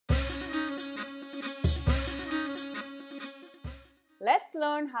Let's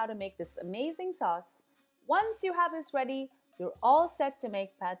learn how to make this amazing sauce. Once you have this ready, you're all set to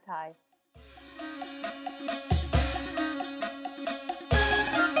make pad thai.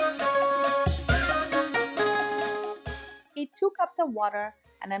 Heat 2 cups of water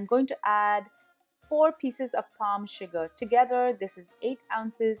and I'm going to add 4 pieces of palm sugar. Together, this is 8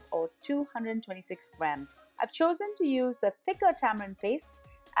 ounces or 226 grams. I've chosen to use the thicker tamarind paste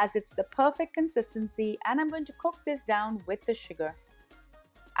as it's the perfect consistency, and I'm going to cook this down with the sugar.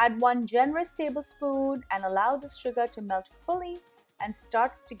 Add 1 generous tablespoon and allow the sugar to melt fully and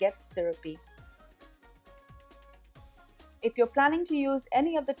start to get syrupy. If you're planning to use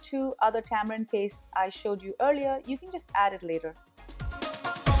any of the 2 other tamarind pastes I showed you earlier, you can just add it later.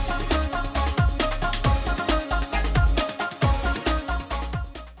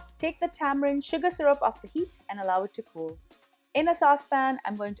 Take the tamarind sugar syrup off the heat and allow it to cool. In a saucepan,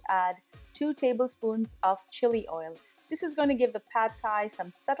 I'm going to add 2 tablespoons of chili oil. This is going to give the pad thai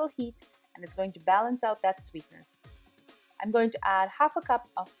some subtle heat and it's going to balance out that sweetness. I'm going to add half a cup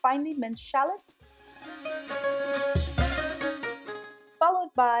of finely minced shallots, followed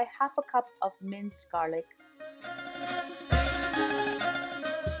by half a cup of minced garlic.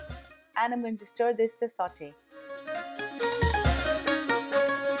 And I'm going to stir this to saute.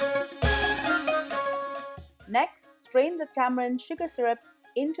 Next, strain the tamarind sugar syrup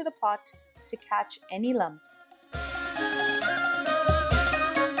into the pot to catch any lumps.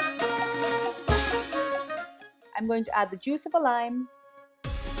 I'm going to add the juice of a lime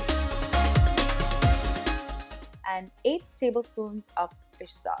and 8 tablespoons of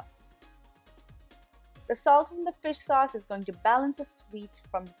fish sauce. The salt from the fish sauce is going to balance the sweet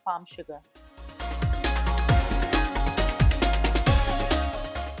from the palm sugar.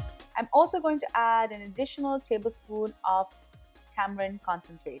 I'm also going to add an additional tablespoon of tamarind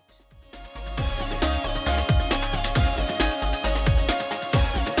concentrate.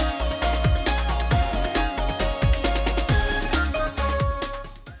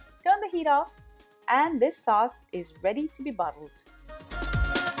 Turn the heat off, and this sauce is ready to be bottled.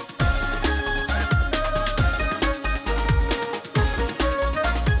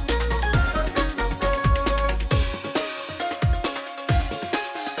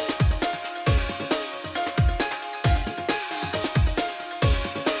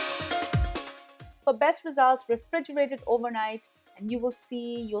 For best results, refrigerate it overnight and you will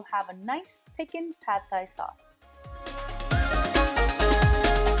see you'll have a nice thickened pad thai sauce.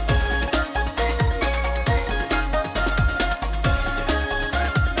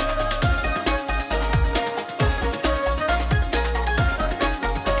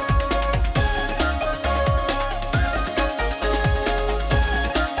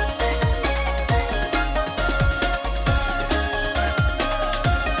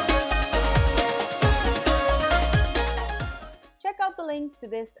 Link to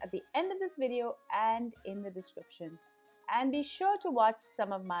this at the end of this video and in the description, and be sure to watch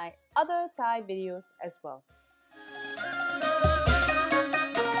some of my other Thai videos as well.